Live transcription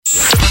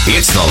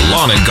It's the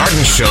Lawn and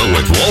Garden Show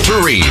with Walter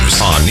Reeves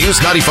on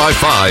News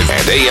 95.5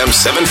 and AM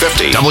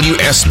 750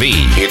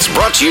 WSB. It's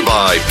brought to you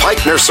by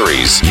Pike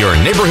Nurseries, your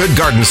neighborhood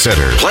garden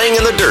center, playing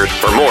in the dirt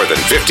for more than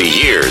 50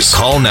 years.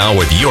 Call now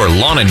with your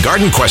lawn and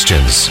garden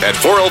questions at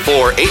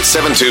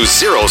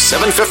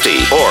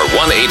 404-872-0750 or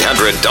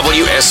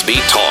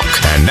 1-800-WSB-TALK.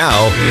 And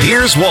now,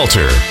 here's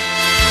Walter.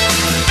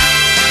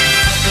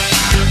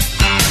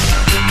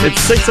 It's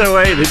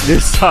 6:08 at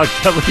News Talk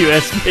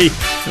WSB,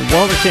 and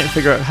Walter can't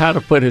figure out how to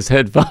put his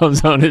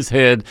headphones on his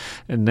head,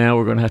 and now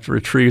we're going to have to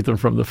retrieve them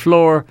from the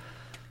floor.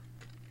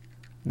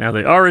 Now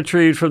they are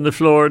retrieved from the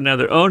floor. Now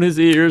they're on his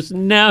ears.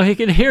 Now he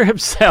can hear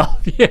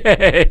himself.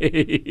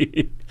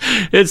 Yay!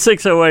 It's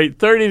 6:08,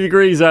 30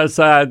 degrees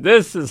outside.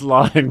 This is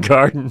Lawn and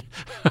Garden.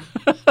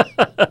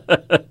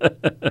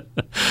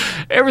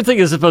 Everything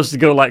is supposed to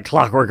go like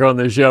clockwork on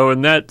the show,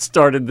 and that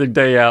started the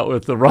day out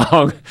with the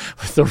wrong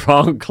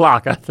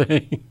clock, I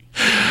think.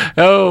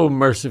 Oh,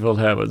 merciful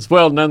heavens.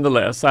 Well,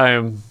 nonetheless,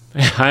 I'm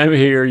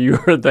here, you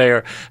are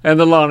there, and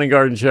the Lawn and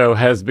Garden Show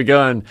has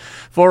begun.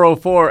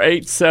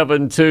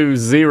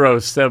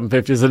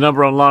 404-872-0750 is the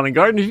number on Lawn and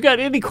Garden. If you've got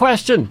any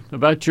question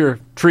about your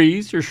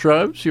trees, your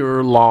shrubs,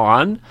 your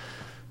lawn,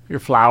 your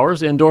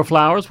flowers, indoor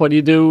flowers, what do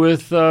you do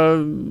with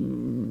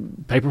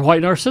paper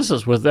white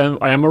narcissus, with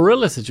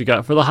amaryllis that you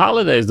got for the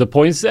holidays, the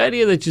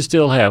poinsettia that you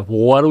still have?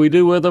 What do we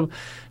do with them?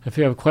 If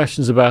you have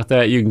questions about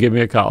that, you can give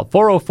me a call.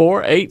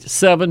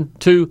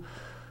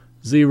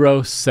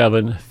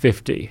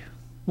 404-872-0750.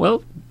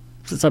 Well,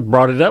 since I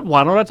brought it up,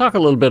 why don't I talk a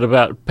little bit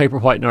about paper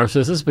white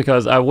narcissus?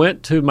 Because I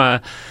went to my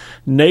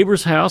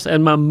neighbor's house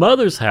and my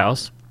mother's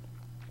house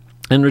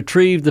and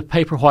retrieved the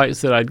paper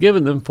whites that I'd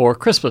given them for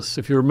Christmas.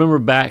 If you remember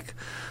back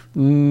a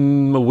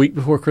week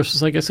before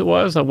Christmas, I guess it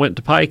was, I went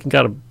to Pike and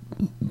got a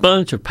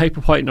bunch of paper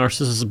white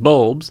narcissus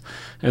bulbs,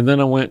 and then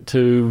I went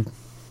to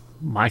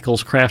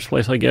Michael's Crafts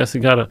Place, I guess,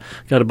 and got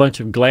a bunch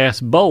of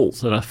glass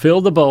bowls, and I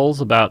filled the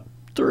bowls about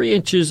 3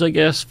 inches, I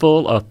guess,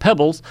 full of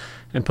pebbles,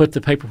 and put the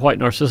paper white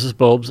narcissus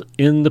bulbs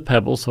in the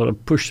pebbles, sort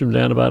of pushed them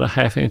down about a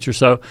half inch or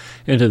so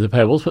into the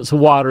pebbles, put some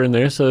water in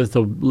there so that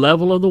the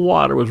level of the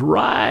water was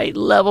right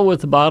level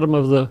with the bottom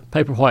of the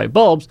paper white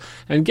bulbs,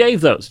 and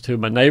gave those to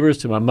my neighbors,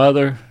 to my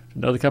mother,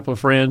 another couple of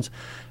friends,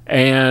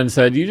 and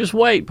said, you just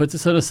wait, put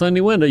this in a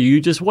sunny window, you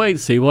just wait,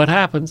 see what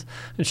happens.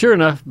 And sure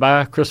enough,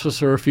 by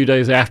Christmas or a few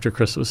days after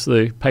Christmas,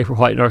 the paper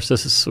white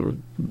narcissus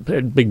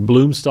had big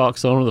bloom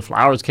stalks on them, the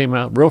flowers came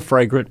out, real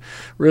fragrant,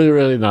 really,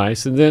 really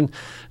nice. And then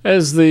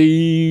as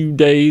the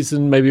days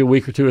and maybe a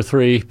week or two or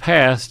three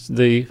passed,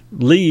 the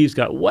leaves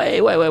got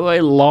way, way, way,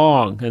 way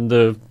long, and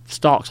the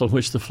stalks on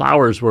which the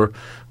flowers were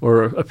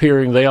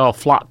appearing, they all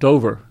flopped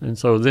over. And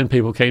so then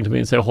people came to me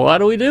and said, well, what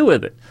do we do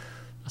with it?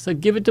 I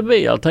said, give it to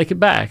me. I'll take it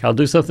back. I'll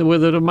do something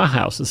with it in my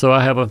house. And so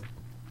I have a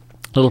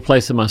little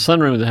place in my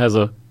sunroom that has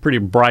a pretty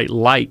bright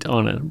light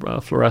on it,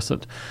 a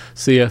fluorescent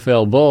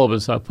CFL bulb. And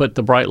so I put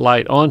the bright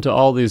light onto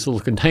all these little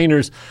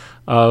containers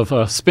of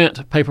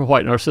spent paper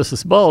white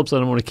narcissus bulbs,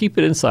 and I'm going to keep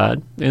it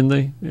inside in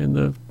the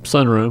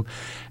sunroom.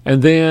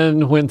 And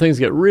then when things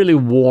get really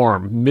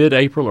warm,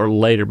 mid-April or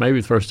later,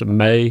 maybe the 1st of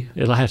May,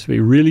 it'll have to be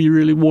really,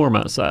 really warm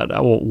outside. I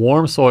want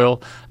warm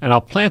soil, and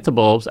I'll plant the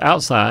bulbs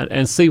outside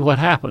and see what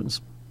happens.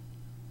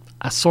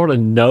 I sort of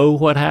know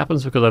what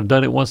happens because I've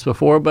done it once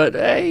before, but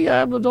hey,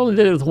 I've only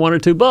did it with 1 or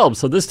 2 bulbs.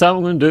 So this time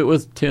I'm going to do it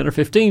with 10 or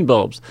 15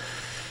 bulbs.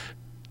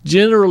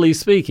 Generally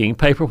speaking,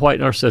 paper white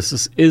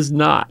narcissus is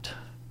not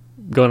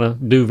going to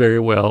do very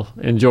well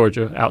in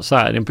Georgia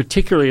outside, and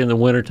particularly in the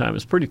wintertime.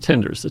 It's pretty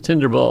tender. It's a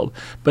tender bulb.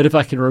 But if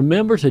I can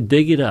remember to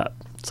dig it up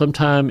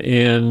sometime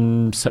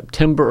in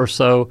September or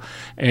so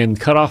and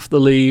cut off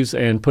the leaves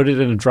and put it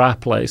in a dry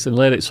place and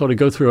let it sort of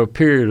go through a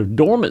period of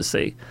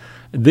dormancy,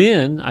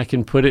 then I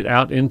can put it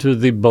out into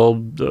the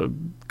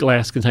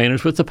glass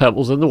containers with the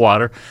pebbles and the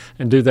water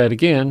and do that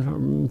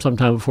again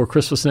sometime before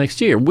Christmas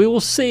next year. We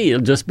will see.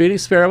 It'll just be an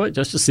experiment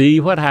just to see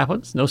what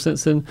happens. No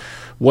sense in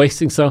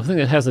wasting something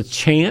that has a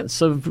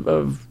chance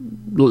of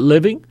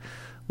living.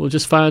 We'll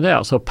just find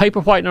out. So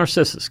paper white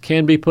narcissus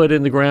can be put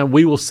in the ground.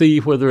 We will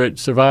see whether it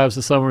survives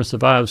the summer,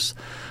 survives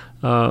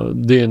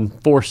the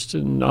enforced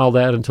and all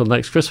that until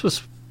next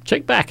Christmas.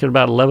 Check back in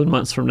about 11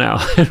 months from now,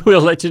 and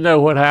we'll let you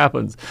know what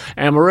happens.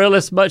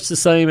 Amaryllis, much the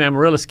same.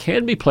 Amaryllis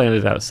can be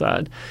planted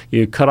outside.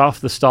 You cut off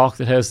the stalk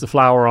that has the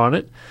flower on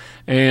it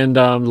and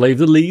leave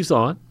the leaves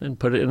on and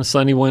put it in a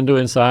sunny window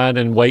inside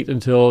and wait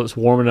until it's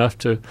warm enough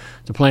to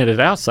plant it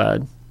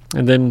outside.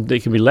 And then they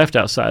can be left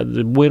outside.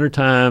 The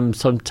wintertime,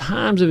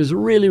 sometimes if it's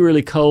really,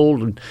 really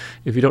cold and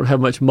if you don't have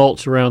much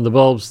mulch around the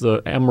bulbs,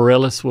 the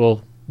amaryllis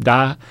will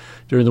die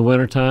during the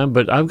wintertime.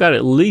 But I've got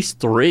at least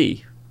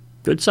 3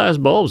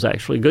 good-sized bulbs,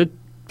 actually. Good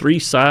 3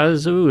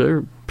 size. Ooh,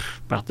 they're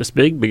about this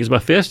big as my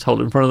fist. Hold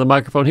it in front of the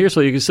microphone here so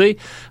you can see.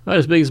 About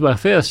as big as my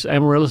fist.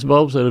 Amaryllis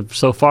bulbs that have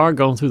so far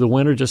gone through the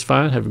winter just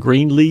fine. Have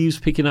green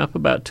leaves picking up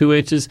about 2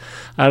 inches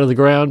out of the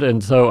ground.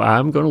 And so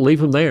I'm going to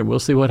leave them there, and we'll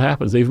see what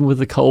happens. Even with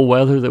the cold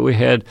weather that we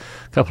had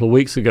a couple of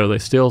weeks ago, they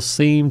still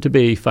seem to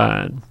be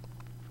fine.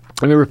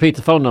 Let me repeat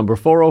the phone number,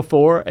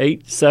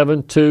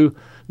 404-872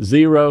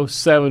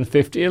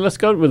 750. And let's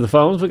go with the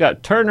phones. We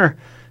got Turner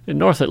in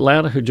North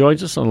Atlanta who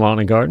joins us on Lawn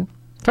and Garden.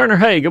 Turner,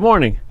 hey, good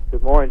morning.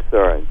 Good morning,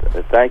 sir, and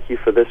thank you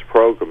for this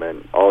program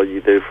and all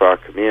you do for our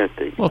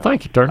community. Well,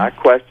 thank you, Turner. My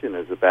question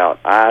is about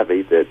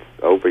ivy that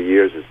over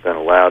years has been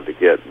allowed to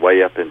get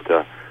way up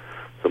into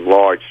some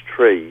large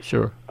trees.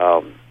 Sure.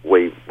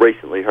 We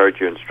recently heard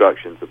your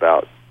instructions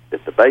about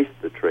at the base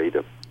of the tree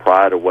to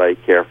pry it away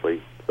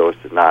carefully so as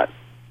to not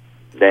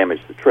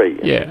damage the tree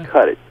and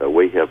cut it. So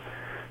we have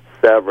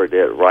severed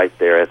it right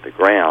there at the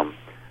ground.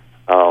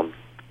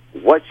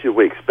 What should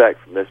we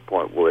expect from this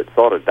point? Will it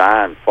sort of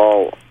die and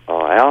fall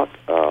out,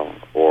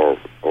 or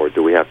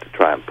do we have to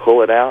try and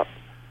pull it out?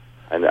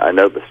 And I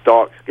know the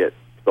stalks get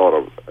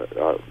sort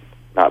of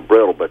not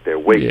brittle, but they're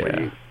weak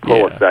when you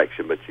pull a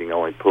section, but you can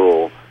only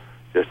pull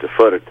just a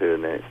foot or two,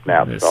 and then it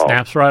snaps off. It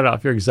snaps right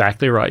off. You're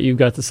exactly right. You've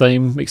got the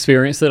same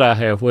experience that I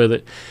have with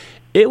it.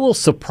 It will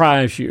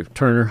surprise you,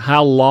 Turner,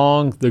 how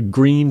long the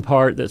green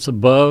part that's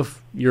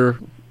above your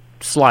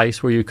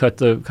slice where you cut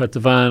the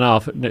vine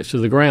off next to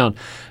the ground,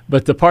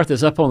 but the part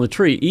that's up on the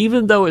tree,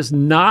 even though it's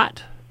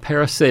not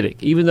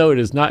parasitic, even though it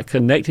is not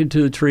connected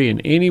to the tree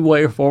in any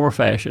way or form or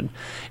fashion,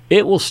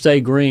 it will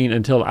stay green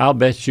until I'll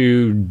bet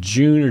you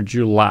June or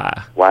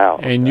July. Wow.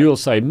 And you'll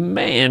say,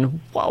 man,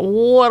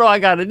 what do I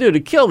got to do to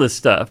kill this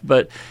stuff?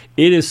 But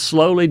it is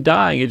slowly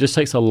dying. It just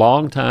takes a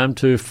long time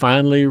to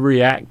finally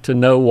react to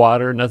no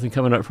water, nothing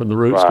coming up from the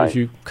roots because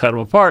you cut them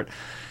apart.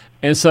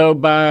 And so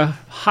by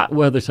hot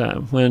weather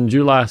time, when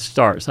July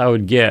starts, I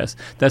would guess,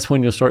 that's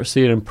when you'll start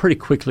seeing them pretty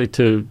quickly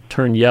to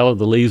turn yellow.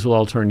 The leaves will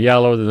all turn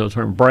yellow, then they'll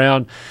turn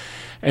brown.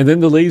 And then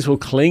the leaves will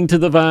cling to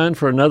the vine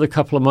for another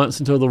couple of months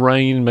until the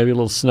rain, maybe a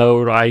little snow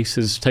or ice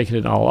is taking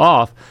it all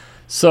off.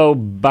 So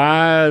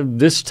by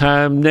this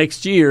time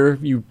next year,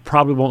 you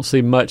probably won't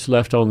see much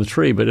left on the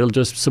tree, but it'll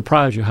just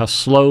surprise you how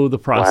slow the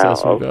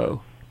process will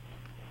go.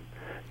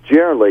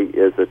 Generally,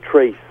 is a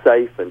tree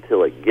safe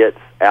until it gets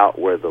out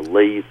where the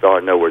leaves are?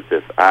 In other words,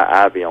 if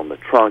ivy on the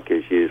trunk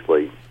is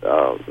usually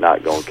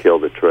not going to kill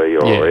the tree,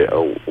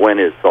 or when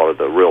is sort of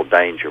the real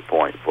danger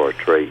point for a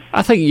tree?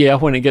 I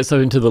think, when it gets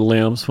up into the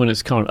limbs, when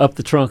it's gone up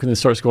the trunk and then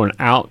starts going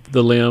out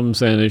the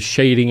limbs and is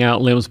shading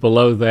out limbs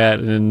below that,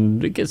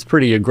 and it gets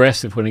pretty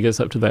aggressive when it gets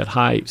up to that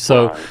height.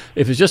 So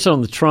if it's just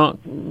on the trunk,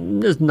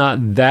 there's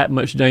not that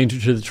much danger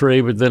to the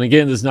tree, but then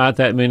again, there's not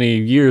that many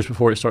years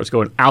before it starts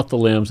going out the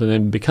limbs and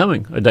then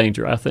becoming a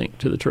danger, I think,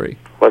 to the tree.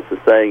 What's the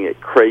saying?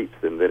 It creeps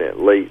and then it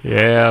leaps.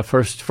 Yeah,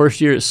 first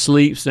year it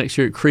sleeps, next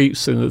year it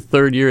creeps, and the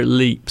third year it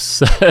leaps.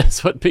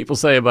 That's what people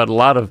say about a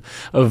lot of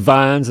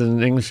vines,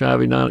 and English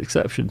ivy no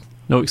exception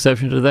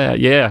to that.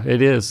 Yeah,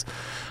 it is.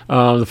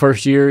 The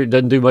first year it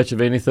doesn't do much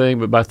of anything,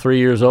 but by 3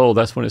 years old,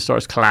 that's when it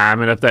starts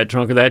climbing up that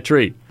trunk of that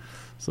tree.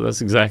 So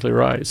that's exactly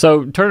right.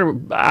 So, Turner,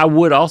 I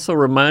would also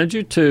remind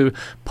you to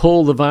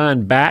pull the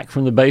vine back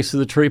from the base of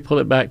the tree, pull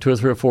it back 2 or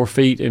 3 or 4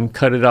 feet, and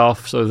cut it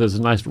off so there's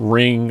a nice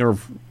ring or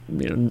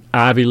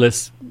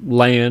ivyless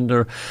land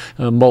or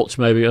mulch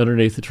maybe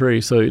underneath the tree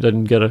so it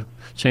doesn't get a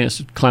chance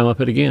to climb up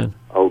it again.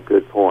 Oh,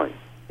 good point.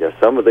 Yeah,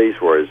 some of these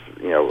were as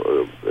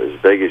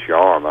big as your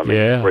arm. I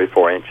mean, 3 or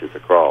 4 inches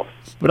across.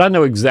 But I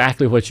know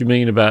exactly what you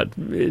mean about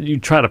you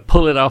try to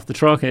pull it off the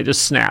trunk and it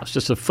just snaps,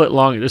 just a foot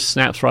long, it just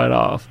snaps right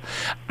off.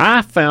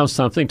 I found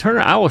something,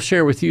 Turner, I will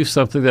share with you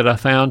something that I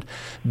found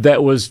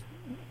that was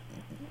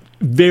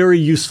very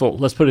useful.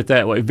 Let's put it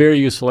that way, very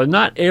useful. And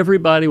not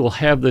everybody will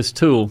have this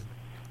tool,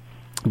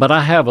 but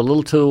I have a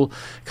little tool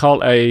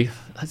called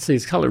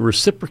it's called a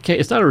reciprocating.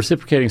 It's not a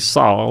reciprocating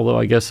saw, although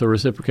I guess a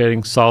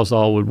reciprocating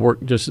sawzall would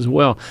work just as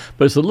well.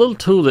 But it's a little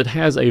tool that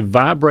has a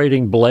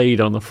vibrating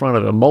blade on the front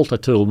of it, a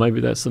multi-tool. Maybe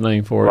that's the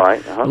name for it.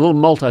 Right. A little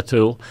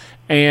multi-tool.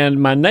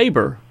 And my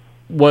neighbor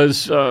he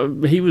was a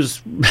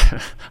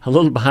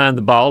little behind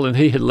the ball, and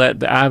he had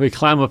let the ivy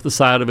climb up the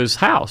side of his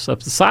house,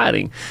 up the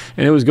siding,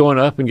 and it was going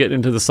up and getting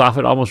into the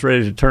soffit, almost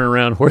ready to turn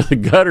around where the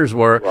gutters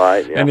were.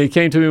 Right, yeah. And he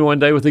came to me one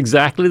day with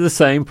exactly the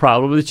same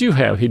problem that you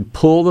have. He'd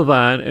pull the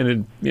vine,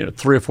 and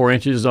 3 or 4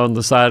 inches on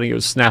the siding, it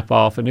would snap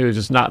off, and he was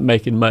just not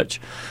making much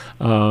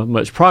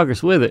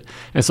progress with it.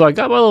 And so I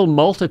got my little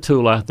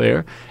multi-tool out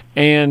there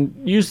and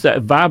used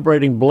that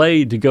vibrating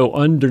blade to go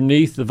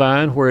underneath the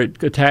vine where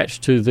it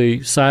attached to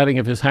the siding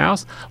of his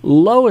house.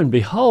 Lo and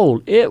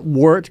behold, it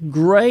worked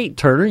great,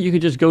 Turner. You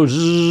could just go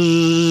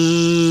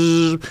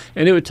zzz,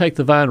 and it would take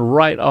the vine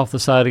right off the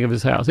siding of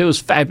his house. It was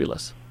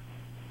fabulous.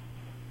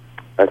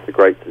 That's a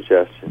great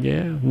suggestion.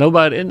 Yeah,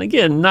 and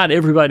again, not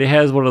everybody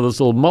has one of those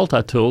little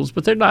multi-tools,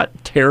 but they're not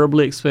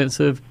terribly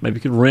expensive. Maybe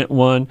you could rent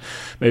one,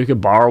 maybe you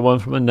could borrow one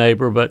from a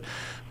neighbor, but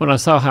when I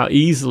saw how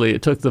easily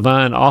it took the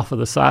vine off of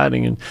the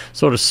siding and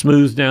sort of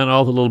smoothed down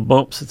all the little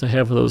bumps that they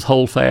have for those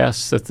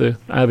holdfasts that the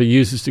ivy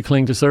uses to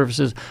cling to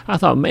surfaces, I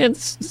thought, man,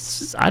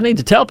 I need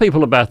to tell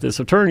people about this.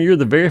 So, Turner, you're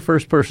the very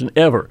first person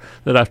ever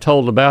that I've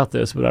told about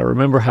this, but I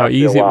remember how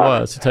easy it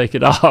was to take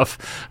it off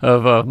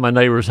of my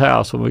neighbor's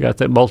house when we got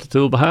that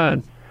multi-tool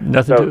behind.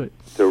 Nothing to it.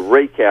 To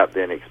recap,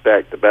 then,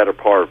 expect the better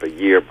part of a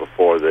year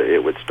before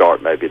it would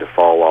start maybe to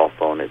fall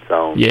off on its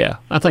own. Yeah,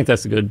 I think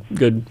that's a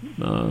good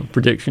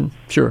prediction.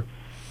 Sure.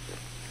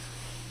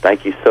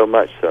 Thank you so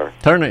much, sir.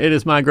 Turner, it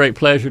is my great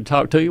pleasure to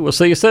talk to you. We'll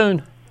see you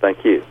soon.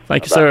 Thank you.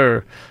 Thank you,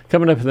 sir.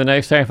 Coming up in the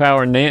next half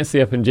hour,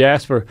 Nancy up in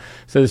Jasper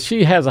says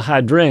she has a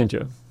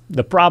hydrangea.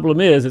 The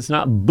problem is it's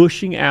not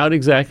bushing out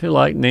exactly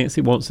like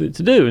Nancy wants it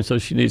to do, and so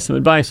she needs some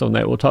advice on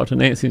that. We'll talk to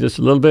Nancy in just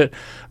a little bit.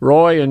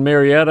 Roy in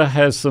Marietta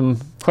has some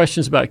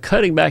questions about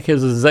cutting back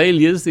his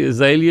azaleas. The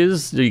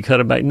azaleas, do you cut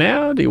them back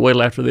now? Do you wait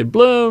till after they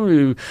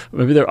bloom?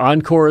 Maybe they're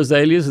encore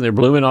azaleas and they're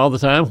blooming all the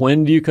time.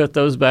 When do you cut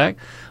those back?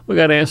 We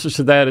got answers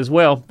to that as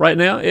well. Right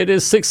now, it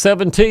is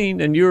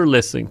 6:17, and you're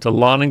listening to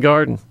Lawn and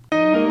Garden.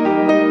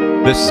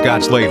 This is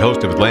Scott Slade,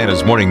 host of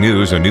Atlanta's Morning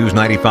News on News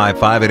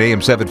 95.5 at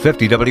AM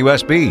 750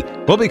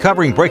 WSB. We'll be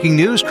covering breaking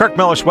news, Kirk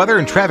Mellish weather,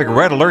 and traffic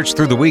red alerts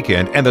through the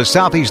weekend. And the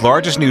Southeast's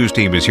largest news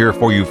team is here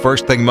for you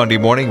first thing Monday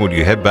morning when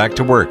you head back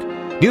to work.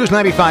 News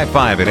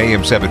 95.5 at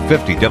AM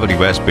 750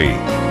 WSB.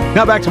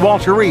 Now back to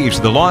Walter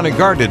Reeves, the lawn and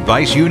garden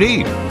advice you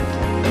need.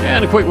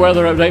 And a quick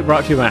weather update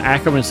brought to you by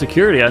Ackerman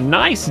Security. A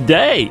nice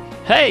day.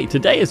 Hey,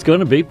 today is going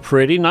to be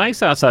pretty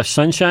nice outside.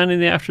 Sunshine in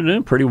the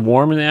afternoon, pretty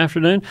warm in the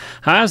afternoon.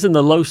 Highs in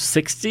the low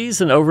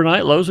 60s, and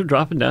overnight lows are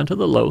dropping down to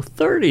the low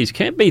 30s.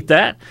 Can't beat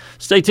that.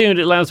 Stay tuned.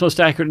 Atlanta's most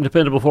accurate and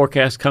dependable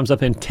forecast comes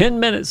up in 10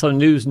 minutes on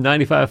News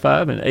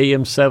 95.5 and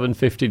AM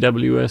 750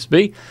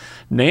 WSB.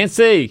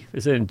 Nancy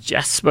is in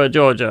Jasper,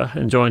 Georgia,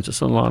 and joins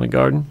us on Lawn and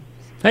Garden.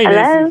 Hey, Hello.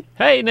 Nancy.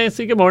 Hey,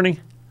 Nancy. Good morning.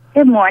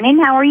 Good morning.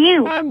 How are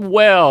you? I'm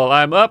well.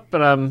 I'm up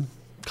and I'm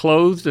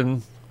clothed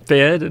and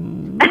fed,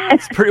 and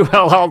that's pretty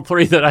well all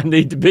three that I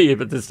need to be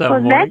at this time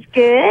of morning. That's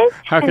good.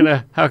 How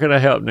can I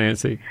help,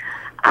 Nancy?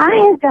 I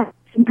have got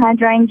some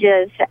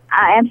hydrangeas.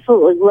 I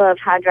absolutely love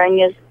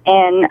hydrangeas,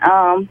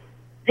 and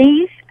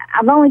these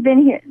I've only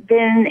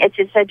been at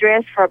this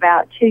address for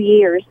about 2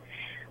 years,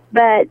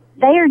 but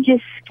they are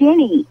just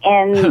skinny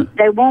and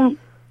they're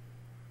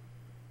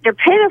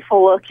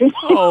pitiful looking.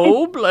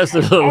 Oh, bless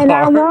their little and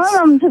hearts.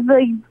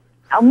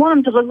 I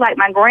want them to look like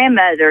my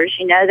grandmother's.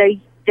 You know,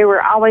 they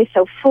were always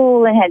so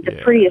full and had the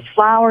prettiest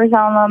flowers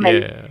on them.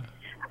 And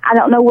I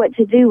don't know what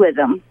to do with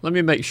them. Let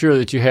me make sure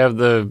that you have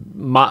the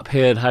mop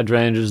head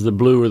hydrangeas, the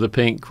blue or the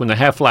pink. When they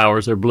have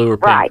flowers, they're blue or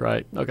pink,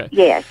 right? Okay.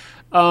 Yes.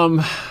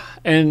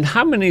 And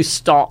how many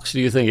stalks do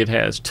you think it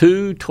has?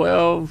 2,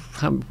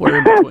 12? What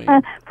in between?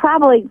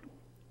 Probably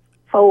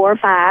 4 or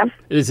 5.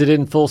 Is it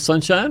in full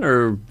sunshine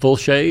or full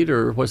shade,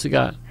 or what's it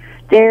got?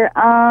 They're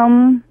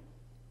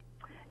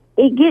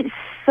it gets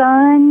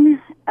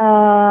sun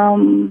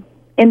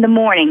in the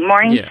morning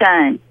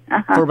sun.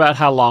 For about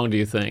how long do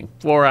you think?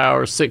 4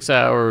 hours, 6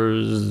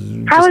 hours?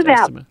 Probably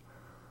about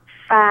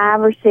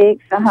 5 or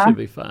 6. Should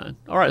be fine.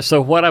 All right,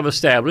 so what I've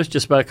established,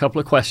 just about a couple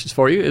of questions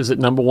for you, is that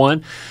number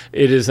one,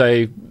 it is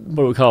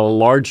what we call a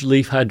large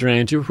leaf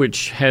hydrangea,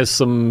 which has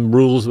some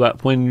rules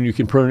about when you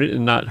can prune it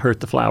and not hurt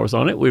the flowers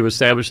on it. We've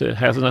established that it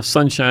has enough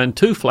sunshine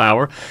to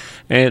flower,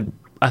 and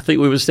I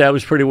think we've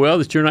established pretty well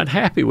that you're not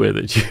happy with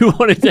it. You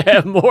want it to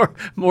have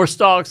more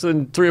stalks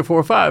than 3 or 4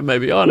 or 5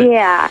 maybe on it.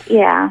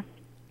 Yeah.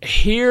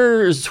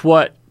 Here's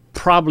what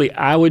probably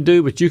I would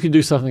do, but you can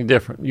do something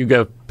different. You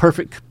got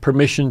perfect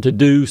permission to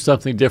do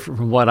something different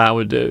from what I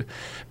would do.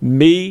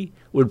 Me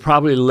would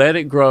probably let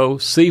it grow,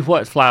 see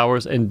what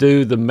flowers, and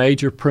do the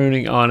major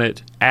pruning on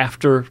it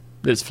after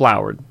it's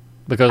flowered,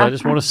 because I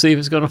just want to see if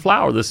it's going to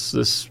flower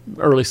this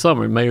early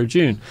summer, May or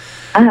June.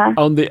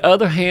 On the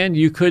other hand,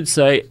 you could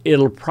say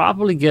it'll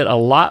probably get a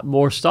lot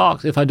more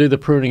stalks if I do the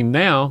pruning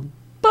now,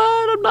 but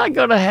I'm not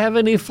going to have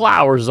any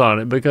flowers on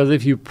it, because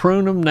if you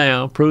prune them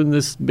now, prune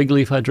this big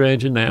leaf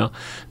hydrangea now,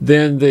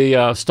 then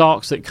the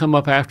stalks that come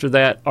up after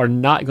that are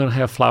not going to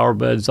have flower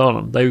buds on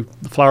them. The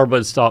flower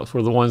bud stalks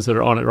were the ones that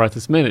are on it right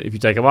this minute. If you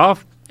take them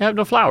off, you have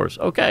no flowers.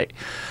 Okay.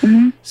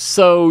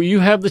 So you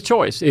have the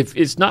choice. If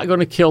it's not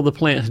going to kill the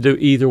plant to do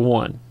either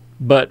one,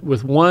 but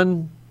with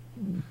one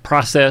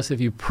process,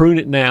 if you prune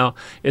it now,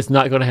 it's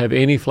not going to have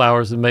any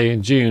flowers in May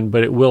and June,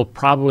 but it will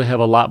probably have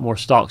a lot more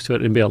stalks to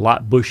it and be a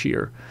lot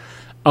bushier.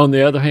 On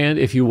the other hand,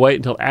 if you wait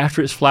until after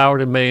it's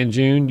flowered in May and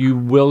June, you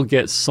will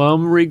get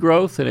some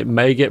regrowth, and it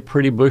may get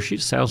pretty bushy.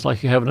 It sounds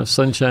like you have enough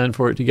sunshine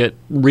for it to get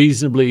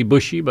reasonably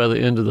bushy by the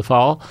end of the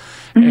fall,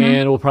 and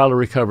it will probably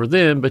recover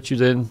then, but you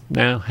then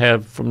now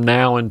have from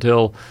now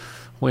until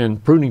when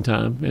pruning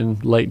time in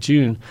late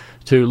June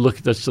to look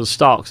at the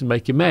stalks and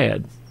make you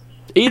mad.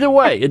 Either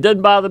way, it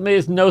doesn't bother me.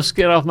 It's no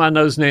skin off my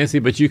nose, Nancy,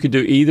 but you could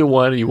do either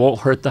one, and you won't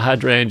hurt the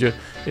hydrangea.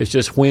 It's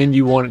just when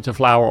you want it to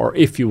flower, or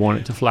if you want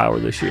it to flower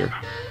this year.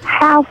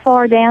 How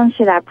far down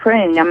should I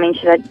prune? I mean,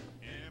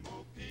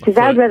 because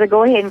I'd rather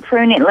go ahead and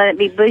prune it and let it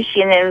be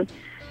bushy, and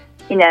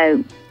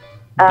then,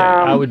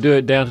 I would do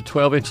it down to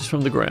 12 inches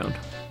from the ground.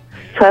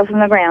 12 from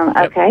the ground,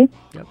 okay.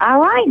 Yep.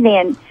 All right,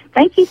 then.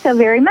 Thank you so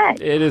very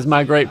much. It is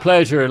my great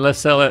pleasure, and let's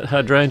sell that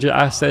hydrangea.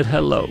 I said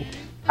hello.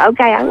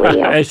 Okay, I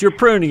will. As you're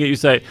pruning it, you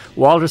say,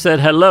 Walter said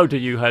hello to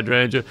you,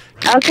 hydrangea.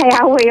 Okay,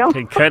 I will.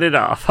 And cut it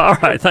off. All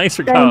right, thanks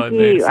for calling,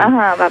 Nancy. Thank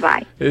you.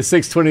 Bye-bye. It's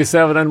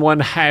 6:27 and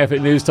 1/2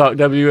 at News Talk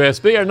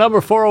WSB. Our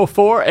number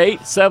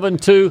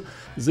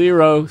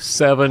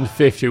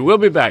 404-872-0750. We'll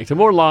be back to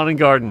more Lawn and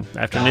Garden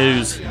after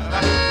news.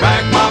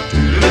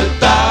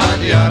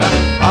 yada yada.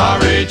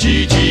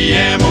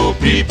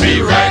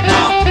 RAGGMOPP,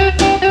 Ragmop.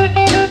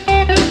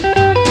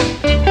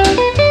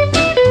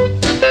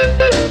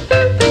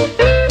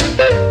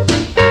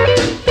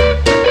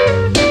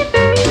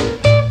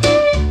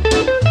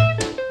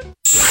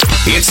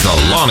 It's the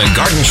Lawn and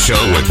Garden Show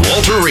with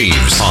Walter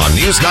Reeves on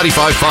News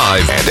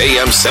 95.5 and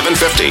AM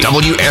 750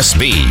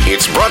 WSB.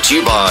 It's brought to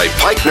you by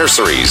Pike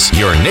Nurseries,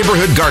 your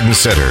neighborhood garden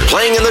center,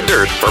 playing in the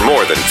dirt for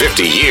more than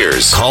 50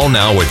 years. Call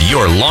now with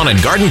your lawn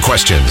and garden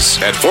questions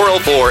at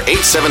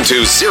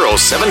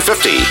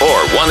 404-872-0750 or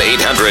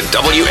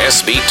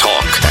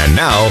 1-800-WSB-TALK. And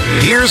now,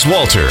 here's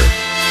Walter.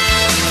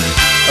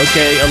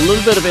 Okay, a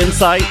little bit of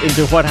insight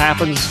into what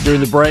happens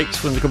during the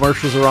breaks when the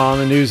commercials are on,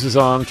 the news is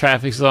on,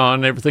 traffic's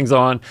on, everything's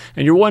on,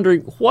 and you're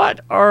wondering what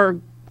are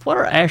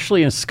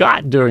Ashley and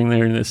Scott doing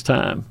during this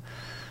time?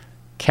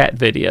 Cat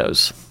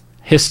videos,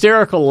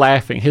 hysterical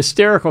laughing,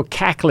 hysterical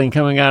cackling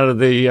coming out of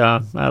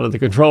the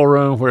control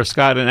room where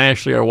Scott and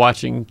Ashley are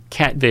watching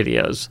cat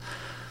videos.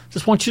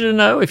 Just want you to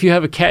know, if you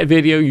have a cat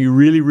video you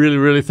really, really,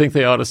 really think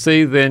they ought to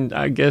see, then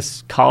I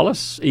guess call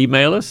us,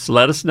 email us,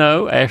 let us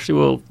know. Ashley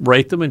will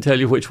rate them and tell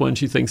you which one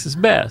she thinks is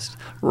best.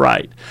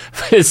 Right.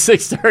 It's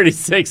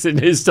 6:36 at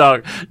News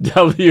Talk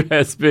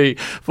WSB,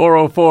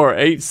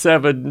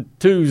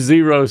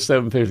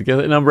 404-872-0750. Get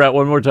that number out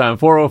one more time,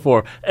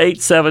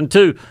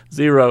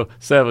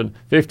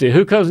 404-872-0750.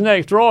 Who comes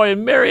next? Roy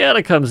in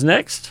Marietta comes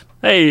next.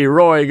 Hey,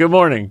 Roy, good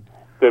morning.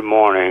 Good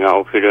morning. I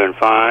hope you're doing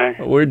fine.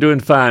 We're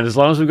doing fine. As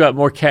long as we've got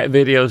more cat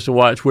videos to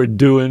watch, we're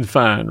doing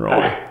fine,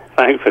 Roy.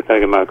 Thanks for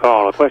taking my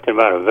call. A question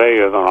about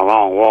azaleas on a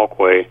long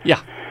walkway. Yeah.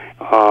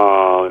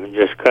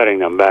 Just cutting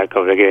them back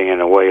because they're getting in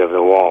the way of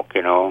the walk,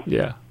 you know.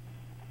 Yeah.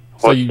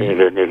 So is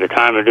it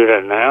time to do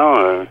that now?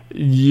 Or?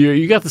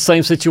 You got the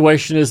same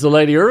situation as the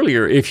lady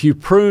earlier. If you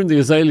prune the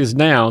azaleas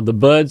now, the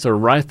buds are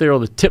right there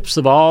on the tips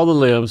of all the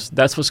limbs.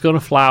 That's what's going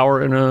to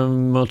flower in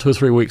 2 or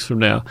 3 weeks from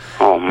now.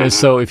 And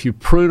so if you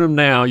prune them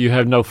now, you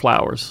have no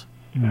flowers.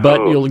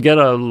 But you'll get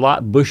a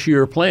lot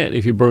bushier plant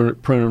if you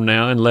prune them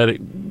now and let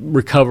it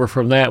recover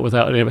from that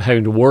without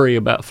having to worry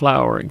about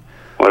flowering.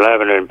 Well,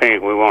 lavender and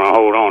pink, we want to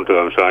hold on to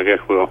them, so I guess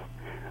we'll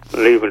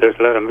leave and just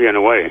let them be in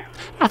the way.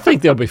 I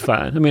think they'll be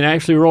fine. I mean,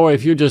 actually, Roy,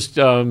 if you just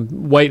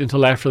wait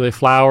until after they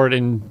flowered,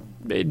 and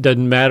it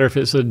doesn't matter if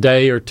it's a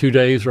day or 2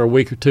 days or a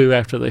week or two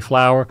after they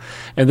flower,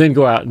 and then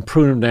go out and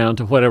prune them down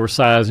to whatever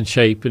size and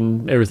shape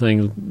and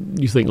everything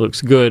you think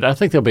looks good, I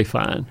think they'll be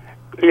fine.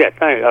 Yeah,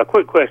 thanks. A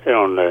quick question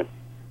on the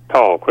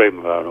tall crepe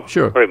myrtle.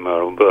 Sure. Crepe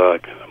myrtle,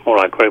 but more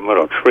like crepe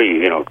myrtle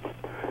trees,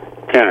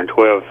 10 and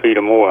 12 feet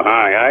or more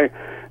high.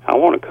 I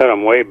want to cut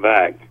them way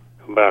back,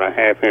 about a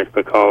half inch,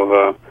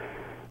 because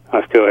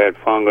I still had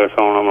fungus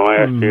on them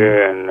last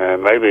year,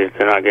 and maybe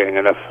they're not getting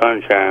enough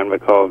sunshine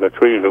because the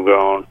trees have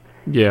grown.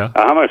 Yeah.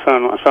 How much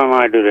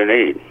sunlight do they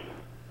need?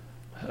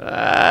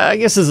 I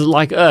guess it's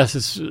like us.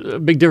 It's a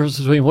big difference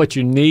between what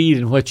you need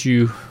and what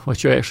you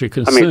actually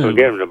consume. I mean, to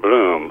get them to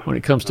bloom. When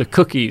it comes to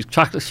cookies,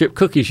 chocolate chip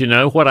cookies,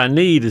 what I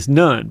need is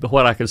none, but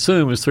what I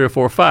consume is 3 or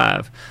 4 or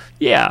 5.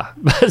 Yeah.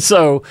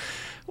 So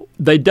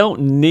they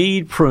don't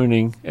need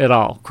pruning at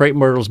all. Crepe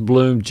myrtles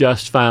bloom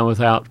just fine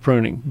without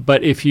pruning.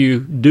 But if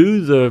you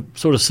do the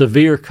sort of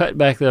severe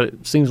cutback that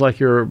it seems like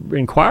you're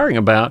inquiring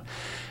about,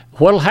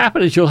 what will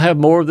happen is you'll have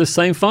more of this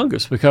same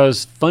fungus,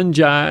 because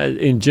fungi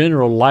in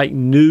general like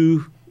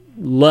new,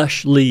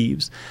 lush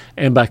leaves.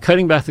 And by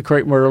cutting back the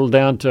crepe myrtle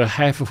down to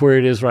half of where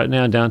it is right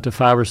now, down to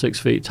 5 or 6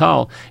 feet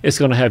tall, it's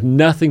going to have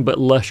nothing but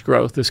lush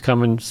growth this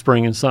coming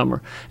spring and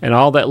summer. And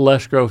all that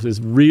lush growth is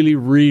really,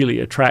 really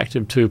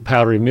attractive to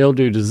powdery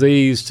mildew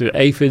disease, to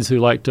aphids who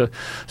like to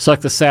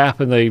suck the sap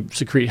and they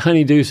secrete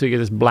honeydew, so you get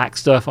this black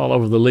stuff all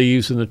over the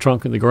leaves and the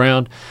trunk and the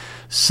ground.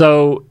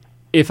 So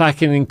if I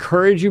can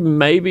encourage you,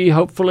 maybe,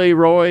 hopefully,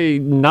 Roy,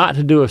 not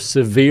to do a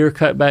severe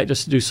cutback,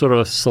 just to do sort of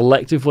a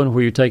selective one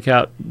where you take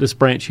out this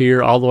branch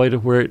here all the way to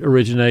where it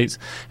originates,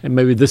 and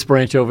maybe this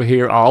branch over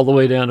here all the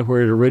way down to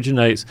where it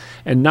originates,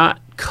 and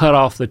not cut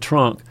off the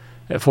trunk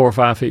at 4 or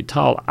 5 feet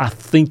tall, I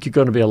think you're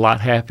going to be a lot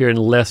happier and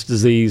less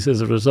disease as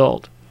a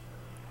result.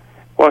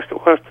 What's the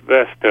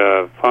best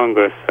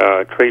fungus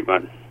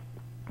treatment?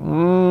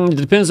 It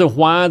depends on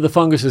why the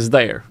fungus is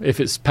there. If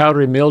it's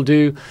powdery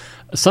mildew,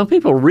 some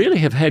people really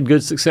have had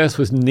good success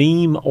with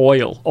neem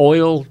oil.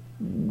 Oil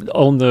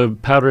on the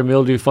powdery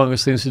mildew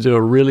fungus seems to do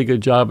a really good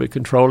job at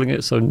controlling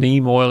it, so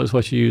neem oil is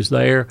what you use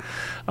there.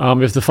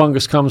 If the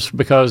fungus comes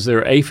because there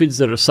are aphids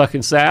that are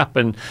sucking sap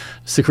and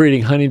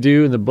secreting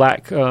honeydew and the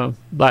black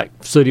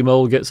sooty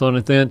mold gets on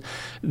it, then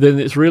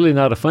it's really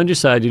not a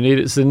fungicide you need.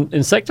 It's an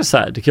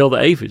insecticide to kill the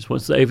aphids.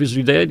 Once the aphids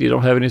are dead, you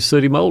don't have any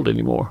sooty mold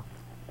anymore.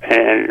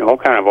 And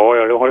what kind of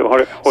oil? What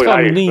it's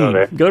called neem.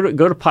 Go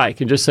to Pike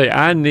and just say,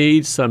 I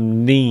need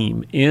some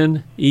neem,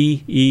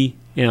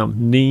 N-E-E-M,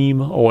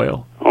 neem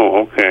oil.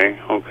 Oh,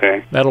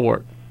 okay. That'll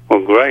work.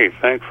 Well, great.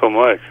 Thanks so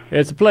much.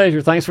 It's a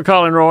pleasure. Thanks for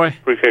calling, Roy.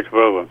 Appreciate the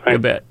program. Thanks. You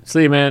bet.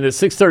 See you, man. It's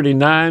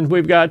 6:39.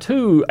 We've got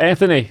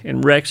Anthony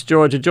in Rex,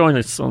 Georgia, join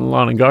us on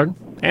Lawn and Garden.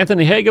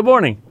 Anthony, hey, good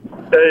morning.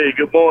 Hey,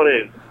 good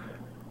morning.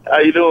 How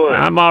you doing?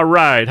 I'm all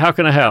right. How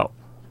can I help?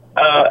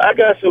 I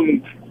got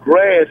some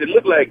grass. It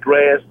looked like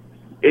grass.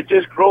 It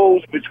just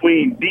grows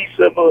between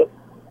December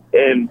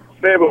and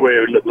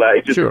February. It looked like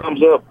it just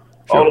comes up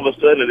all of a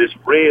sudden, and it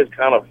spreads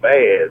kind of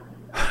fast,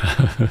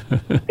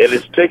 and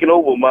it's taking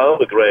over my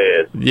other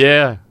grass.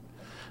 Yeah.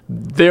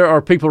 There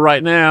are people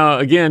right now,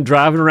 again,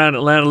 driving around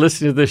Atlanta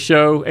listening to this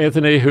show,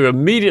 Anthony, who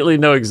immediately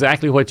know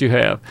exactly what you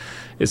have.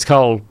 It's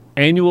called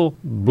annual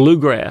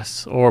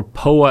bluegrass, or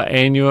Poa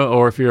annua,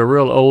 or if you're a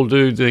real old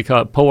dude, they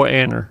call it Poa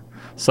anner.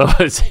 So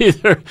it's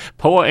either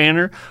Poa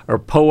anner or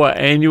Poa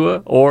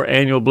annua or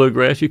annual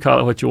bluegrass. You call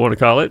it what you want to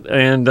call it.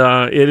 And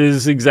it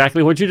is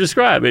exactly what you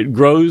describe. It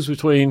grows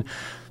between,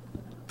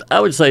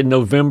 I would say,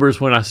 November is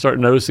when I start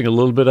noticing a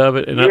little bit of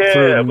it, and up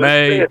through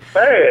May.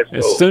 Fast,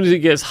 as soon as it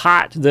gets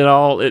hot, then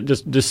it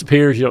just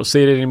disappears. You don't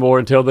see it anymore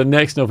until the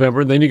next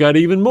November, and then you got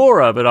even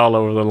more of it all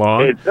over the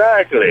lawn.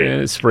 Exactly.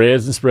 And it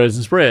spreads and spreads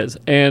and spreads.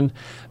 And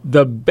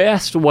the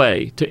best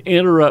way to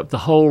interrupt the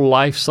whole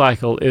life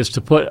cycle is to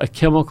put a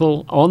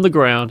chemical on the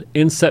ground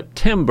in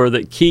September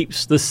that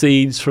keeps the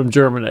seeds from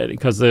germinating,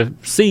 because the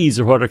seeds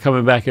are what are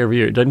coming back every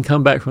year. It doesn't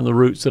come back from the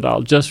roots at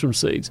all, just from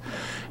seeds.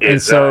 Exactly.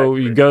 And so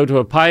you go to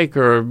a Pike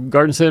or a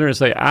garden center and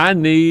say, I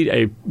need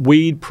a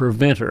weed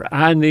preventer.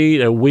 I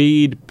need a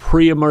weed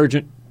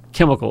pre-emergent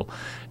chemical.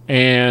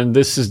 And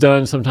this is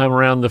done sometime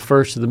around the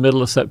 1st to the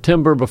middle of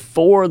September,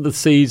 before the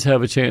seeds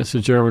have a chance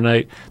to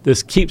germinate.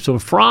 This keeps them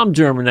from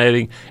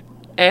germinating,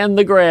 and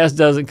the grass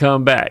doesn't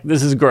come back.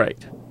 This is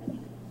great.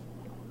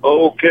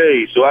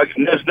 Okay, so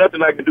there's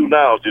nothing I can do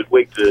now. Just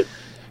wait to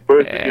 1st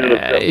of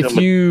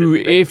September.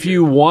 If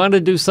you want to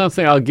do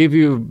something, I'll give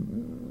you,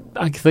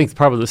 I think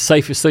probably the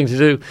safest thing to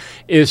do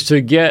is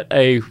to get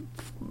a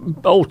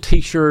old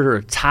T-shirt or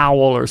a towel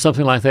or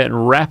something like that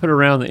and wrap it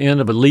around the end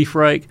of a leaf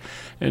rake,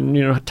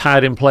 and tie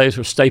it in place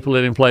or staple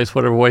it in place,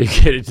 whatever way you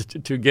get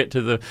it to get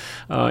to the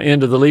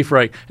end of the leaf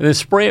rake, and then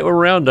spray it with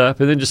Roundup,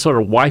 and then just sort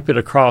of wipe it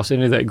across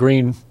any of that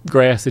green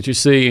grass that you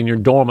see in your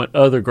dormant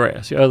other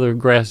grass. Your other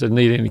grass doesn't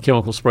need any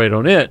chemical sprayed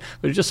on it,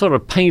 but you just sort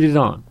of paint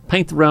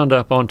the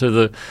Roundup onto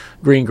the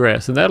green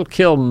grass, and that'll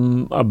kill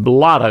a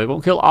lot of it. It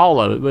won't kill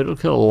all of it, but it'll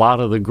kill a lot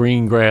of the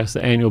green grass,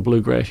 the annual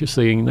bluegrass you're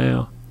seeing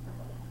now.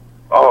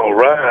 All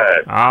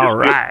right. All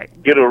right.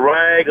 Get a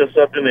rag or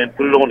something and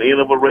put it on the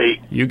end of a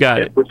rake. You got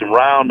it. Put some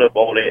Roundup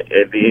on it,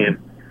 and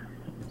then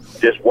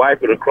just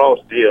wipe it across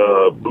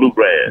the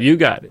bluegrass. You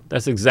got it.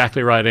 That's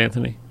exactly right,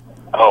 Anthony.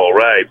 All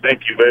right.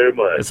 Thank you very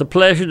much. It's a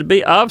pleasure to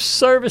be of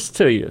service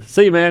to you.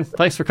 See you, man.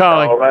 Thanks for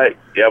calling. All right.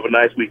 You have a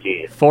nice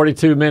weekend.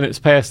 42 minutes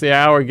past the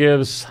hour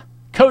gives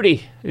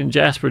Cody in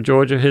Jasper,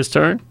 Georgia, his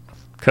turn.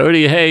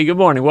 Cody, hey, good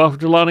morning. Welcome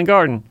to Lawn and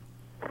Garden.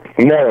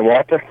 Good morning,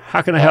 Walter.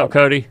 How can I help,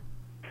 Cody?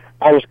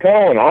 I was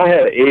calling. I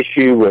had an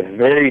issue with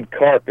varied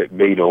carpet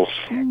beetles.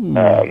 We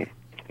bought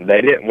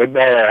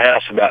our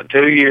house about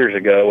 2 years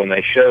ago, and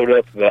they showed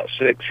up about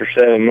 6 or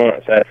 7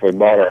 months after we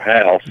bought our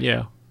house.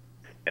 Yeah.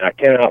 And I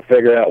cannot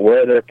figure out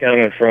where they're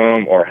coming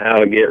from or how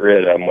to get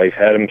rid of them. We've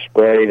had them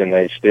sprayed, and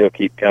they still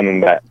keep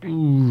coming back.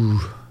 Ooh.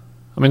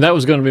 I mean, that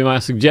was going to be my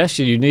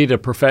suggestion. You need a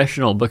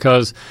professional,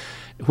 because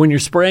when you're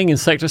spraying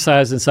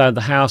insecticides inside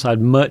the house,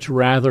 I'd much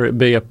rather it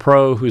be a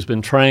pro who's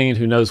been trained,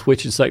 who knows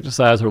which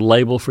insecticides are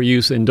labeled for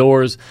use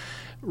indoors,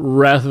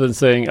 rather than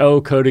saying, oh,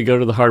 Cody, go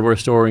to the hardware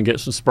store and get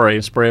some spray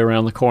and spray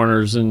around the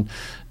corners and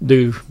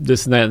do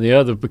this and that and the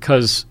other,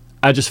 because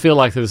I just feel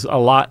like it's a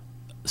lot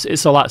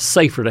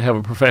safer to have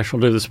a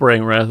professional do the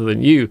spraying rather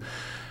than you.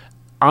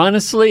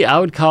 Honestly, I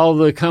would call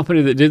the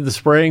company that did the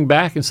spraying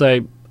back and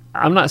say,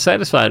 I'm not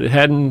satisfied. It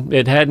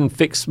hadn't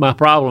fixed my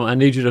problem. I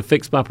need you to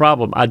fix my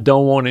problem. I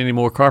don't want any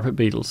more carpet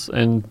beetles,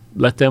 and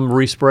let them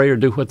respray or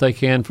do what they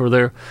can for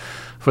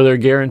their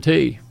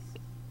guarantee.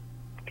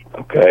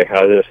 Okay,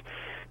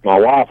 my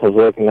wife was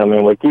looking. I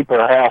mean, we keep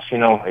our house,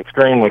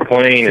 extremely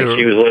clean, Sure. And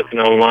she was looking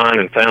online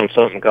and found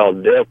something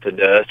called Delta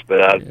Dust.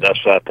 But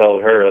that's what I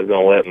told her. I was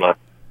going to let my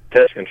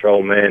pest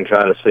control man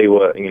try to see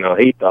what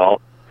he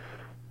thought.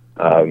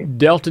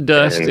 Delta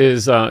Dust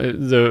is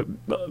the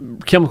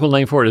chemical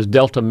name for it is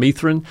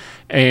deltamethrin,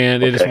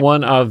 and it is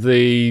one of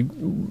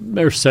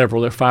there's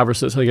several. There are 5 or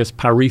 6, I guess,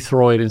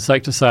 pyrethroid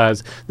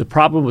insecticides. The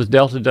problem with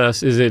Delta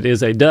Dust is it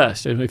is a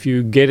dust, and if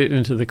you get it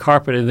into the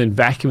carpet and then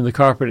vacuum the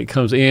carpet, it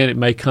comes in. It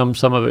may come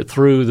some of it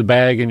through the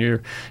bag in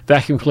your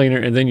vacuum cleaner,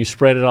 and then you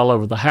spread it all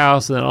over the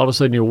house, and then all of a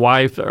sudden your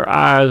wife or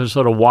eyes are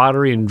sort of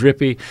watery and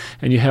drippy,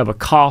 and you have a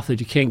cough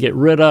that you can't get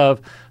rid of.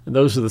 And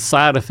those are the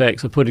side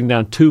effects of putting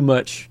down too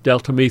much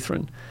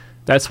deltamethrin.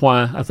 That's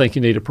why I think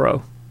you need a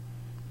pro.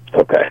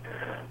 Okay.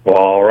 Well,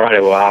 all righty.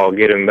 Well, I'll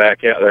get him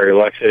back out there.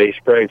 Like I said, he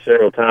sprayed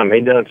several times.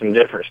 He done some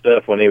different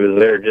stuff when he was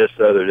there just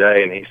the other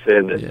day, and he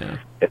said that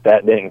if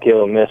that didn't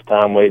kill him this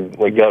time, we'd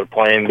go to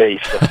Plan B.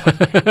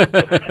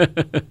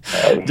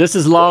 So, just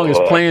as long as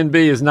Plan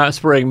B is not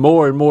spraying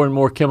more and more and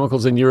more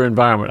chemicals in your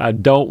environment. I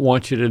don't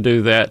want you to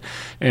do that.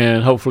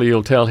 And hopefully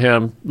you'll tell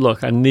him,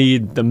 look, I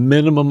need the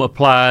minimum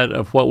applied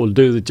of what will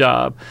do the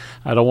job.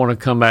 I don't want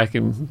to come back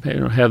and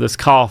have this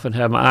cough and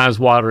have my eyes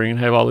watering and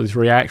have all these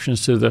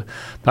reactions to the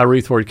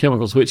pyrethroid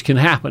chemicals, which can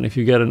happen if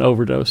you get an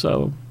overdose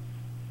of them.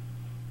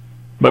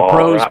 But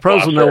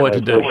pros will know what to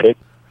do.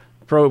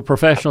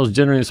 professionals,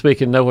 generally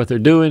speaking, know what they're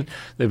doing.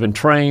 They've been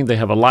trained. They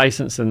have a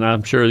license, and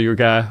I'm sure your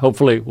guy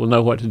hopefully will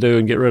know what to do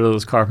and get rid of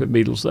those carpet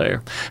beetles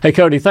there. Hey,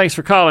 Cody, thanks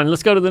for calling.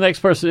 Let's go to the next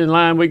person in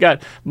line. We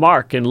got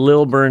Mark in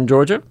Lilburn,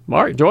 Georgia.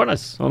 Mark, join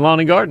us on Lawn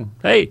and Garden.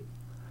 Hey.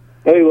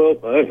 Hey,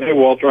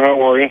 Walter.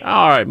 How are you?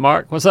 All right,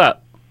 Mark. What's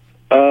up?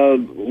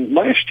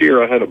 Last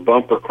year I had a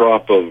bumper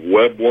crop of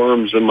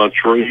webworms in my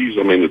trees.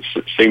 I mean, it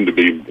seemed to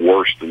be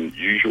worse than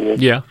usual.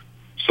 Yeah.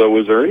 So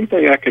is there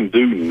anything I can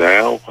do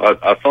now?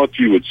 I thought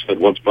you had said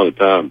once upon a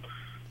time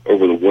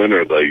over the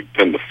winter they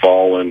tend to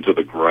fall into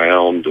the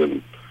ground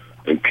and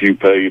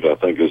pupate, I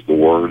think is the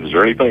word. Is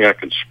there anything I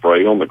can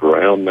spray on the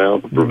ground now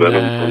to prevent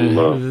them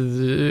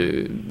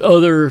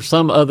from...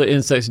 Some other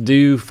insects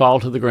do fall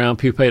to the ground,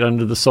 pupate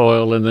under the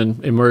soil, and then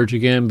emerge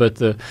again. But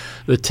the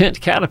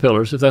tent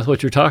caterpillars, if that's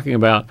what you're talking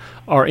about,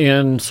 are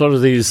in sort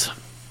of these,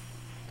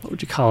 what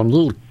would you call them,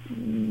 little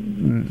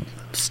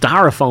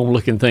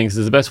styrofoam-looking things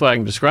is the best way I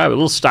can describe it.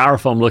 Little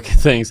styrofoam-looking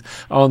things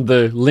on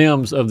the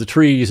limbs of the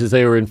trees as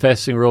they were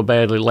infesting real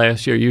badly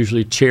last year.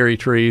 Usually cherry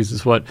trees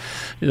is what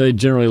they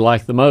generally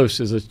like the most,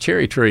 is a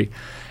cherry tree.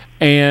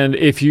 And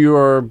if you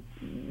are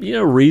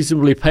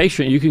reasonably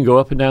patient, you can go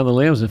up and down the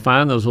limbs and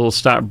find those little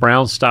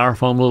brown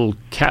styrofoam little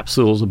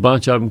capsules, a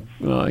bunch of them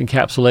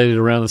encapsulated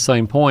around the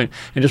same point,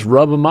 and just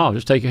rub them off.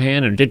 Just take your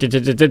hand and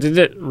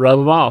rub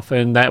them off,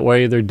 and that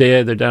way they're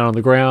dead. They're down on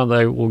the ground.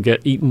 They will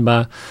get eaten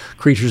by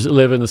creatures that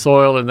live in the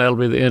soil, and that'll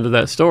be the end of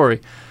that story.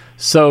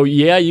 So,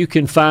 yeah, you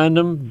can find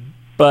them,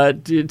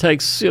 but it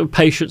takes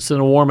patience and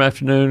a warm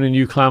afternoon and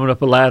you climbing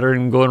up a ladder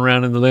and going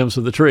around in the limbs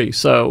of the tree.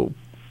 So...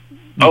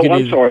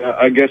 I'm sorry.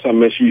 I guess I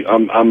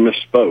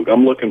misspoke.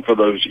 I'm looking for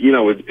those.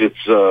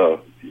 It's the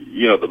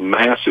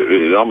massive.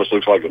 It almost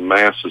looks like a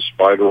mass of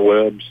spider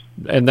webs.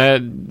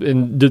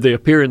 And do they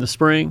appear in the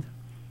spring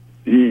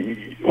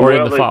or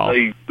in the fall?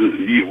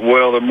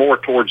 They're more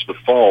towards the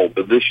fall.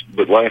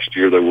 But last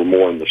year they were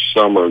more in the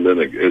summer, and then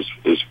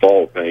as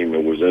fall came,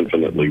 it was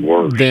infinitely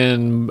worse.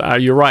 Then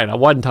you're right. I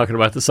wasn't talking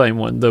about the same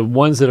one. The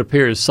ones that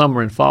appear as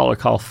summer and fall are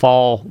called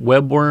fall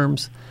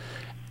webworms.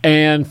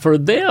 And for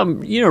them,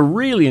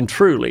 really and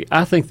truly,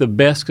 I think the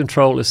best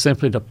control is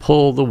simply to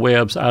pull the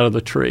webs out of the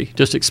tree.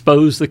 Just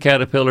expose the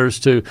caterpillars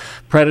to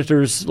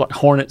predators like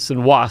hornets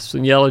and wasps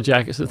and yellow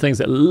jackets and things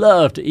that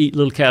love to eat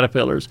little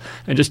caterpillars,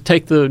 and just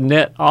take the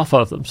net off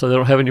of them so they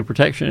don't have any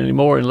protection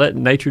anymore and let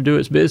nature do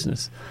its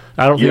business.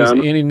 I don't think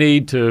there's any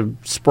need to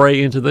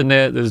spray into the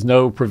net. There's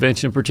no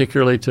prevention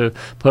particularly to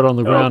put on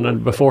the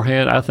ground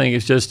beforehand. I think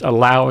it's just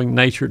allowing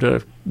nature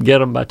to get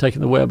them by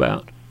taking the web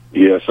out.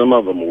 Yeah, some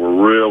of them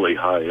were really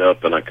high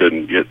up, and I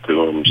couldn't get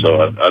to them,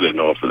 so I didn't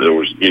know if there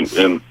was.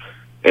 And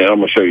I'm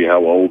going to show you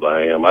how old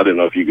I am. I didn't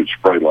know if you could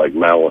spray like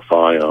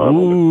malathion.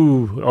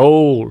 Ooh,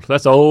 old.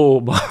 That's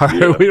old, Mark.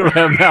 Yeah. We don't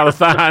have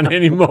malathion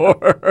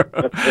anymore.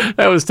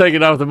 That was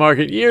taken off the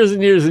market years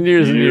and years and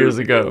years and years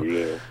ago.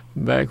 Yeah.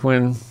 Back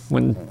when,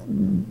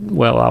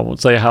 well, I won't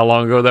say how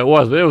long ago that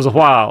was, but it was a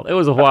while. It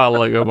was a while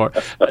ago, Mark.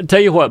 Tell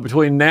you what,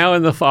 between now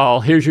and the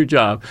fall, here's your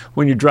job.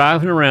 When you're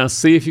driving around,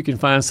 see if you can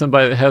find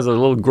somebody that has a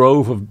little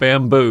grove of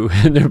bamboo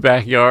in their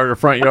backyard or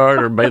front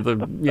yard or by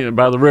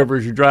the river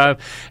as you drive,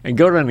 and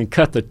go down and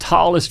cut the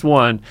tallest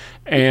one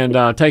and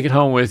take it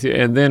home with you.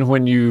 And then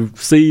when you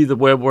see the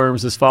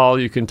webworms this fall,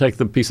 you can take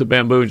the piece of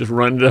bamboo and just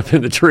run it up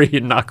in the tree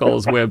and knock all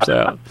those webs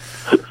out.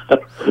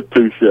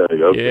 Touche.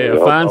 Okay. Yeah,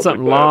 find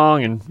something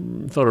long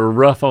and sort of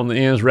rough on the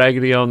ends,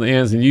 raggedy on the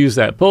ends, and use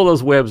that. Pull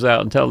those webs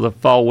out and tell the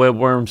fall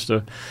webworms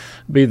to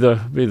be the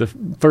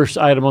first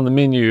item on the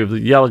menu of the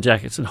yellow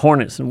jackets and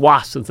hornets and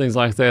wasps and things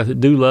like that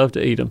do love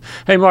to eat them.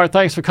 Hey, Mark,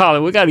 thanks for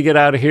calling. We got to get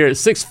out of here at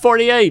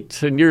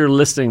 6:48, and you're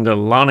listening to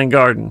Lawn and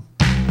Garden.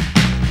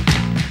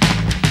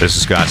 This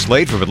is Scott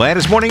Slade from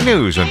Atlanta's Morning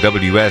News on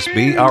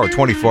WSB. Our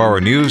 24-hour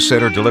news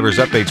center delivers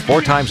updates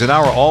 4 times an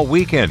hour all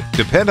weekend.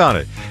 Depend on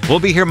it. We'll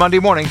be here Monday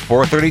morning,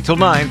 4:30 till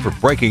 9 for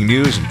breaking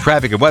news and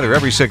traffic and weather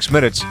every 6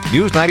 minutes.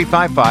 News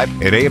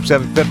 95.5 at AM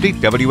 750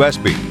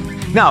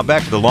 WSB. Now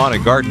back to the Lawn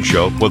and Garden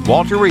Show with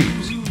Walter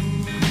Reeves.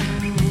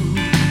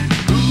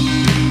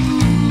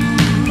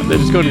 They're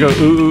just going to go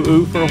ooh, ooh,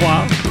 ooh for a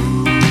while.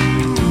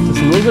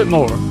 Just a little bit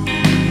more.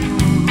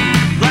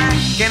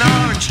 Black and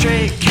orange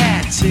stray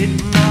cat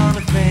sitting on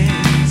a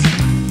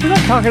fence. We're not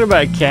talking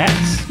about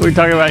cats. We're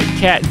talking about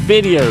cat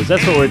videos.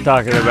 That's what we're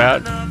talking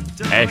about.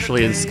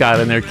 Ashley and Scott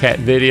and their cat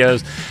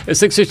videos. At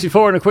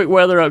 6:54 and a quick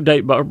weather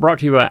update brought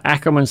to you by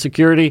Ackerman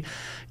Security.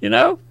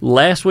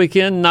 Last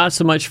weekend, not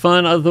so much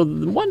fun, although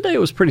one day it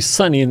was pretty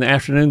sunny in the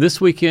afternoon. This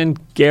weekend,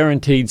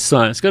 guaranteed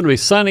sun. It's going to be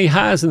sunny,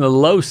 highs in the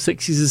low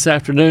 60s this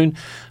afternoon.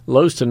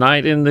 Lows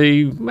tonight in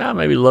the,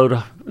 maybe low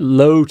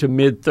to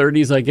mid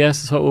 30s, I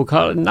guess is what we'll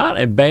call it. Not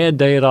a bad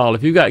day at all.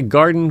 If you've got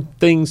garden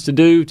things to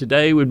do,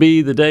 today would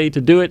be the day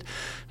to do it.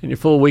 And your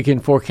full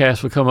weekend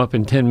forecast will come up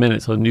in 10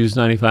 minutes on News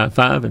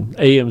 95.5 and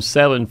AM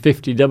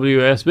 750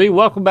 WSB.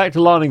 Welcome back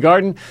to Lawn and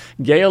Garden.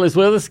 Gail is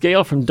with us,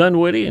 Gail from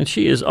Dunwoody, and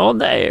she is on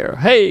the air.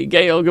 Hey,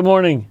 Gail, good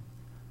morning.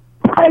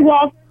 Hi,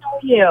 Walter. How are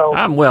you?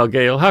 I'm well,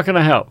 Gail. How can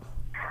I help?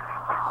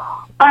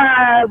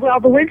 Well,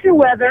 the winter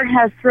weather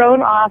has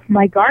thrown off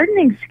my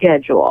gardening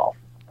schedule.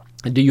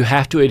 Do you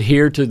have to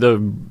adhere to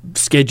the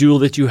schedule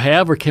that you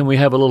have, or can we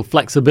have a little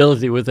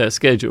flexibility with that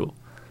schedule?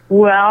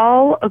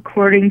 Well,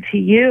 according to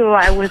you,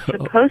 I was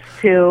supposed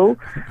to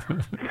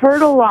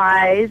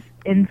fertilize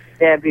in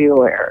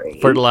February.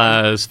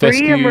 Fertilize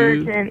fescue.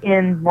 Pre-emergent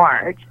in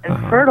March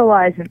and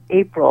fertilize in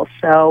April.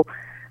 So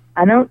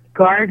I don't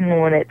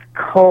garden when it's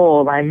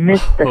cold. I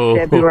miss the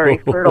February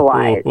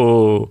fertilize.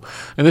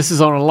 And this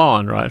is on a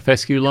lawn, right?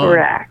 Fescue lawn?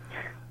 Correct.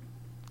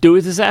 Do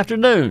it this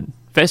afternoon.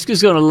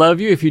 Fescue's going to love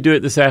you if you do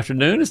it this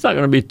afternoon. It's not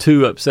going to be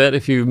too upset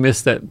if you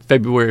miss that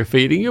February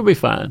feeding. You'll be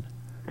fine.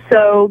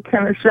 So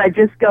should I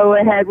just go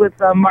ahead with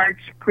March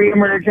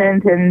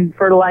pre-emergent and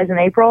fertilize in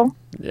April?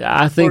 Yeah,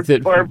 I think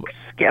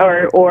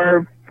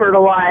or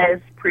fertilize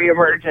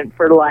pre-emergent,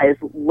 fertilize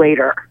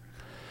later.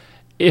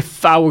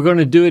 If I were going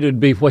to do it, it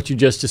would be what you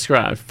just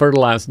described.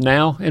 Fertilize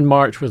now in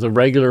March with a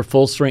regular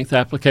full-strength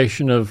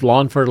application of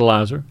lawn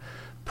fertilizer.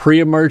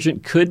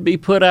 Pre-emergent could be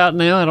put out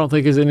now. I don't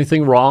think there's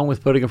anything wrong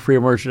with putting a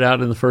pre-emergent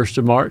out in the 1st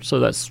of March. So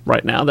that's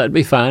right now. That'd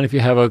be fine. If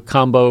you have a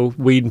combo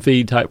weed and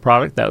feed type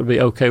product, that would be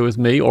okay with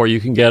me. Or you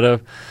can get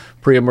a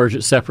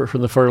pre-emergent separate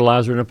from the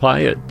fertilizer and apply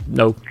it.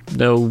 No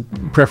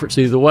preference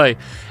either way.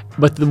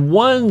 But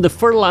the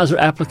fertilizer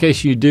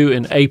application you do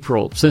in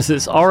April, since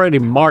it's already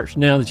March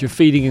now that you're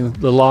feeding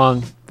the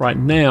lawn right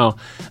now,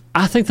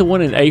 I think the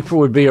one in April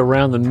would be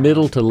around the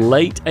middle to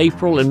late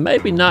April and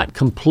maybe not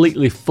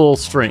completely full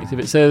strength. If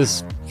it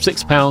says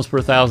 6 pounds per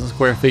 1,000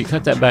 square feet,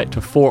 cut that back to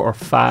 4 or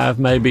 5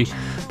 maybe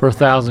per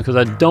 1,000, because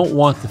I don't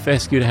want the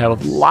fescue to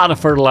have a lot of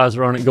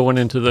fertilizer on it going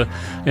into the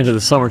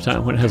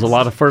summertime when it has a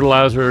lot of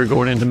fertilizer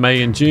going into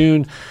May and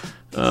June.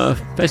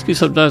 Fescue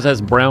sometimes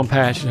has brown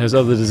patch and has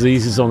other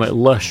diseases on that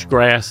lush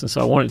grass, and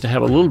so I want it to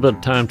have a little bit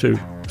of time to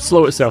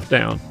slow itself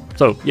down.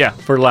 So yeah,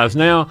 fertilize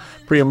now,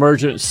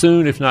 pre-emergent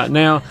soon, if not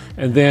now,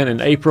 and then in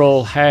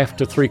April, 1/2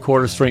 to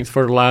 3/4 strength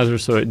fertilizer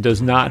so it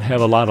does not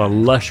have a lot of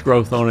lush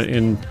growth on it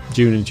in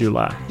June and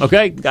July.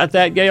 Okay, got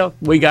that, Gail?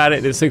 We got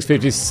it at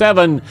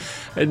 6:57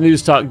 at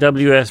News Talk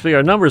WSB.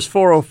 Our number is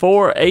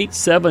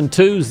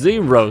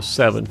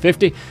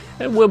 404-872-0750,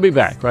 and we'll be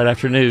back right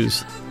after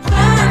news.